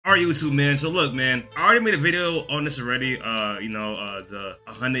Alright, YouTube, man. So look, man, I already made a video on this already. The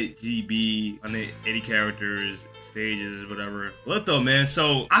 100 GB, 180 characters, stages, whatever. Look though, man.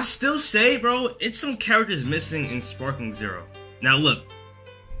 So I still say, bro, it's some characters missing in Sparkling Zero. Now look,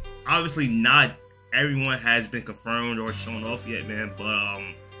 obviously not everyone has been confirmed or shown off yet, man. But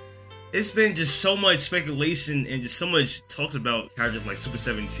it's been just so much speculation and just so much talks about characters like Super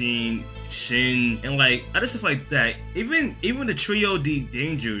 17, Shin, and like other stuff like that. Even the trio D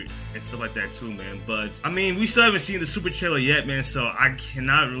Danger and stuff like that too, man. But I mean, we still haven't seen the Super trailer yet, man. So I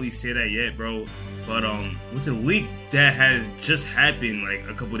cannot really say that yet, bro. But with the leak that has just happened like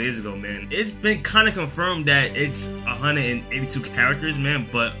a couple days ago, man, it's been kind of confirmed that it's 182 characters, man.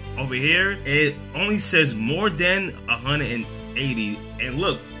 But over here, it only says more than 180. And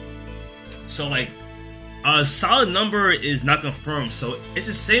look. So like, a solid number is not confirmed. So it's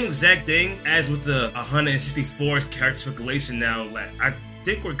the same exact thing as with the 164 character speculation now. Like, I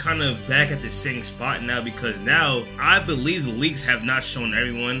think we're kind of back at the same spot now because now I believe the leaks have not shown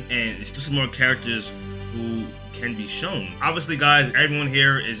everyone and it's still some more characters who can be shown. Obviously, guys, everyone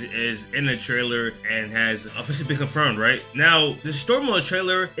here is in the trailer and has officially been confirmed, right? Now, the story mode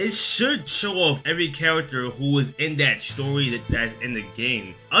trailer, it should show off every character who is in that story that's in the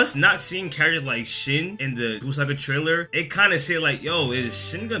game. Us not seeing characters like Shin in the Blue Saga trailer, it kind of say like, yo, is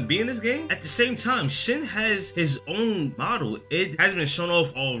Shin gonna be in this game? At the same time, Shin has his own model. It has been shown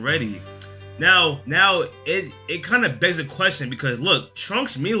off already. Now it kind of begs a question because look,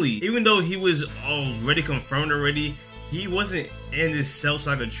 Trunks Melee, even though he was already confirmed already, he wasn't in this Cell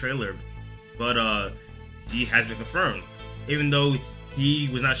Saga trailer, but he has been confirmed, even though he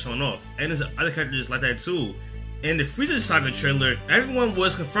was not shown off. And there's other characters like that too. In the Frieza Saga trailer, everyone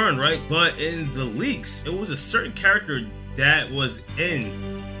was confirmed, right? But in the leaks, it was a certain character that was in,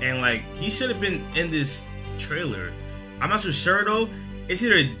 and like he should have been in this trailer. I'm not so sure though. It's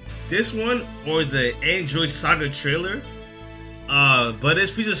either this one or the Android Saga trailer, but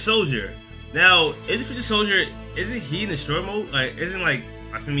it's Frieza Soldier. Now, is it Frieza Soldier? Isn't he in the story mode? Like, isn't like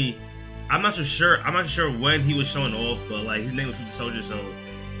for me? I'm not so sure. I'm not sure when he was showing off, but like his name was Frieza Soldier, so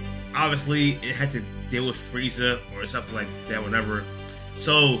obviously it had to deal with Frieza or something like that, whatever.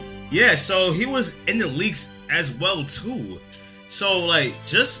 So yeah, so he was in the leaks as well too. So like,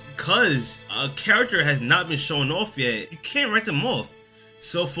 just cause a character has not been shown off yet, you can't write them off.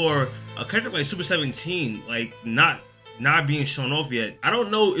 So for a character like Super 17, like not being shown off yet, I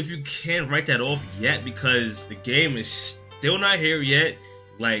don't know if you can write that off yet because the game is still not here yet.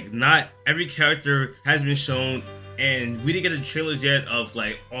 Like, not every character has been shown, and we didn't get the trailers yet of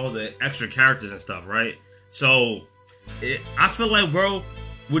like all the extra characters and stuff, right? So I feel like, bro,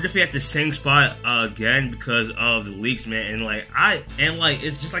 we're definitely at the same spot again because of the leaks, man. And like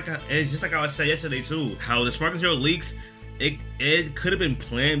it's just like I said yesterday too, how the Sparkling Zero leaks. It could have been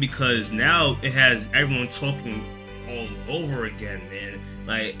planned because now it has everyone talking all over again, man.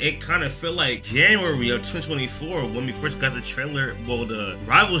 Like, it kind of felt like January of 2024 when we first got the trailer, well, the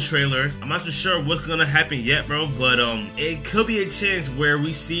Rivals trailer. I'm not too sure what's gonna happen yet, bro, but it could be a chance where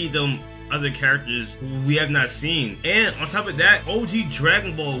we see them other characters who we have not seen. And on top of that, OG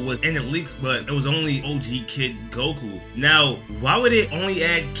Dragon Ball was in the leaks, but it was only OG Kid Goku. Now, why would they only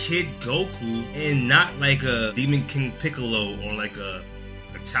add Kid Goku and not like a Demon King Piccolo or like a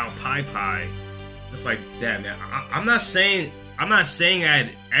Tao Pai Pai, stuff like that, man? I'm not saying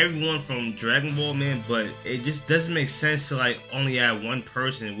add everyone from Dragon Ball, man, but it just doesn't make sense to like only add one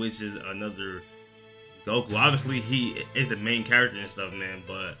person, which is another Goku. Obviously, he is the main character and stuff, man.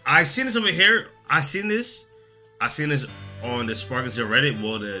 But I seen this over here. I seen this on the Sparkling Zero Reddit,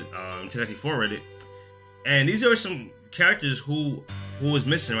 well, the T64 Reddit, and these are some characters who is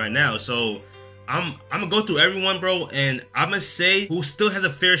missing right now. So I'm gonna go through everyone, bro, and I'm gonna say who still has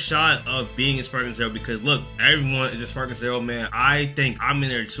a fair shot of being in Sparkling Zero because look, everyone is in Sparkling Zero, man. I think I'm in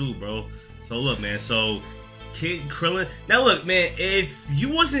there too, bro. So look, man. So Kid Krillin. Now look, man, if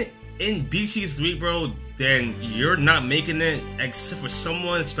you wasn't in BC3, bro, then you're not making it, except for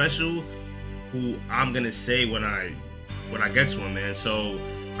someone special who I'm gonna say when I get to him, man. So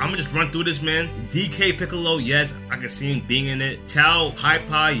I'm gonna just run through this, man. DK Piccolo, yes, I can see him being in it. Tao Pai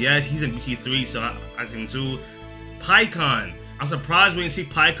Pai, yes, he's in BC3, so I see him too. Paikon, I'm surprised we didn't see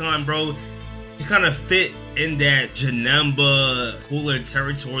Paikon, bro. He kind of fit in that Janemba cooler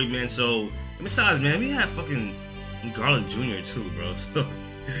territory, man. So besides, man, we have fucking Garlic Jr. too, bro.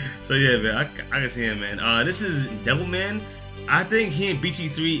 So yeah, man, I can see him, man. This is Devilman. I think he in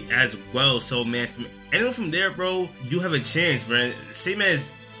BT3 as well. So man, from anyone from there, bro, you have a chance, man. Same as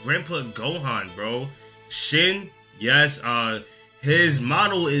Grandpa Gohan, bro. Shin, yes. His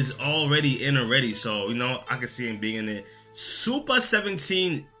model is already in already, so you know I can see him being in it. Super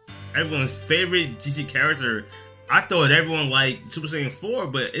 17 everyone's favorite GC character. I thought everyone liked Super Saiyan 4,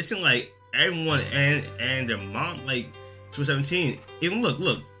 but it seemed like everyone and their mom like Super 17. Even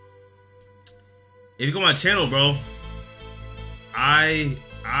look. If you go on my channel, bro, I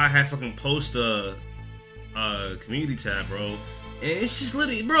have fucking post a community tab, bro. And it's just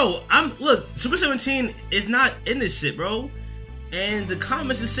literally, bro, look, Super 17 is not in this shit, bro. And the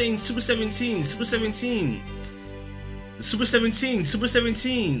comments is saying Super 17, Super 17, Super 17, Super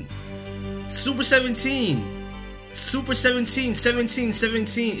 17, Super 17, Super 17, 17,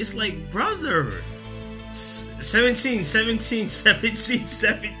 17. It's like, brother, 17, 17, 17, 17,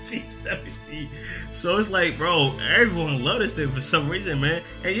 17. So it's like, bro, everyone love this thing for some reason, man.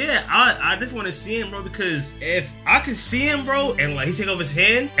 And yeah, I just want to see him, bro, because if I can see him, bro, and like he take off his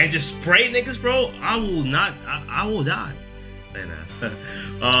hand and just spray niggas, bro, I will die.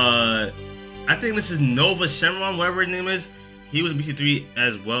 I think this is Nova Shenron, whatever his name is. He was in BC3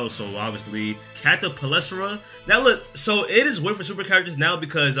 as well, so obviously Kata Palestra. Now look, so it is weird for super characters now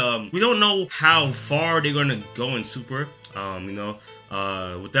because we don't know how far they're gonna go in Super.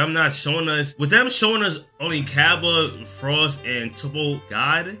 With them showing us only Kaba, Frost, and Turbo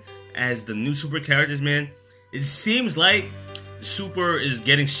God as the new super characters, man. It seems like Super is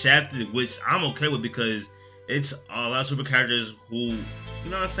getting shafted, which I'm okay with because it's a lot of super characters who, you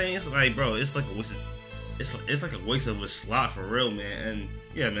know what I'm saying? It's like, bro, it's like a waste of, it's like a waste of a slot for real, man. And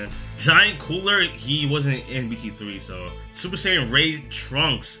yeah, man. Giant Cooler, he wasn't in BT3, so Super Saiyan Raised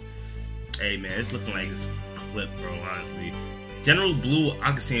Trunks. Hey, man, it's looking like this clip, bro, honestly. General Blue,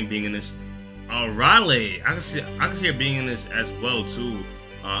 I can see him being in this. Raleigh, I can see her being in this as well, too.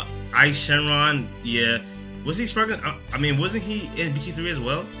 Ice Shenron, yeah. Was he sparking? I mean, wasn't he in BT3 as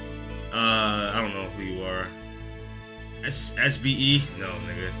well? I don't know who you are. SBE? No,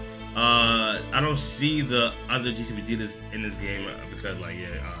 nigga. I don't see the other GC Vegetas in this game because, like, yeah,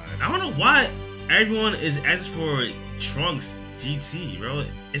 I don't know why everyone is asking for Trunks GT, bro.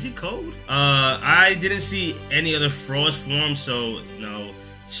 Is he cold? I didn't see any other Frost forms, so no.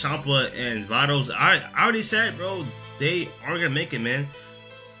 Champa and Vados, I already said, bro, they are gonna make it, man.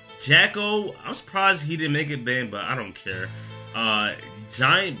 Jacko, I'm surprised he didn't make it, man, but I don't care.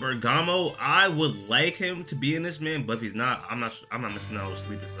 Giant Bergamo, I would like him to be in this, man, but if he's not, I'm not missing out on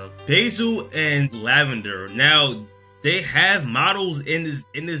sleep and stuff. Basil and Lavender. Now, they have models in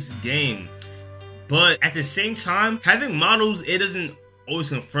this game, but at the same time, having models, it doesn't always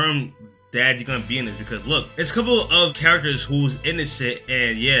confirm that you're gonna be in this, because look, it's a couple of characters who's in this shit,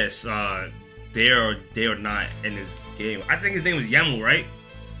 and yes, they are not in this game. I think his name was Yamu, right?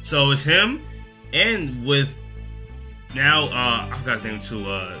 So it's him, and with now I forgot his name too.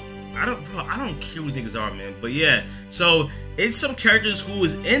 I don't care who niggas are, man. But yeah, so it's some characters who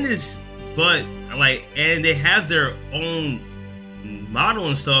is in this, but like, and they have their own model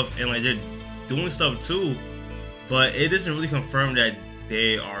and stuff, and like they're doing stuff too, but it doesn't really confirm that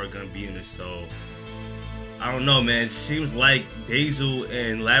they are gonna be in this. So I don't know, man. It seems like Basil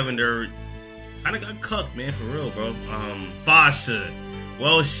and Lavender kind of got cucked, man, for real, bro. Fasha,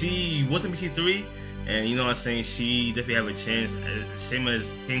 well, she wasn't BT3, and you know what I'm saying, she definitely have a chance, same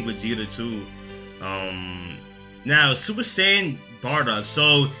as King Vegeta too. Now Super Saiyan Bardock,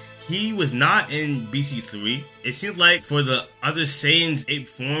 so he was not in BT3. It seems like for the other Saiyan's 8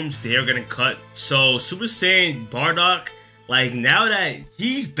 forms, they're gonna cut. So Super Saiyan Bardock, like, now that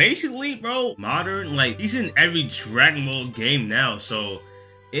he's basically, bro, modern, like, he's in every Dragon Ball game now, so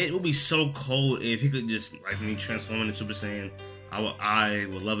it would be so cold if he could just, like, me transform into Super Saiyan. I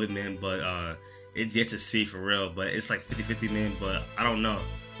would love it, man, but it's yet to see for real. But it's like 50-50, man, but I don't know.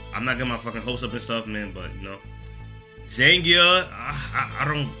 I'm not getting my fucking hopes up and stuff, man, but, you know. Zangia, I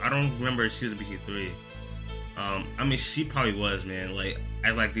don't remember if she was a BT3. I mean, she probably was, man, like,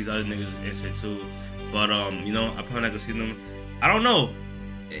 as like these other niggas and shit too. But, you know, I'm probably not gonna see them. I don't know.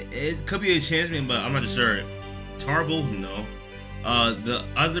 It could be a chance, man, but I'm not sure. Tarble, no. The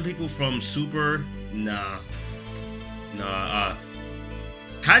other people from Super, nah.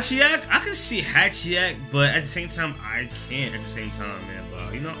 Hachiak, I can see Hachiak, but at the same time, I can't at the same time, man.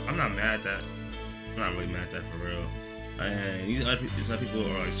 But, you know, I'm not mad at that. I'm not really mad at that for real. And these other people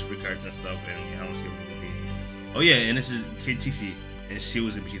are like super characters and stuff, and yeah, I don't see what people being. Oh yeah, and this is Kid TC, and she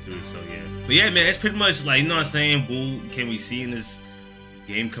was in BT3, so yeah. But yeah, man, it's pretty much like, you know what I'm saying, who can we see in this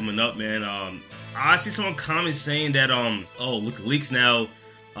game coming up, man? I see someone comment saying that oh, with the leaks now,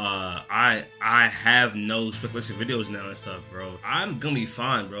 I have no speculation videos now and stuff, bro. I'm gonna be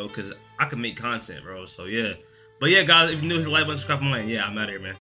fine, bro, because I can make content, bro. So yeah. But yeah, guys, if you're new, hit the like button, subscribe, yeah, I'm out of here, man.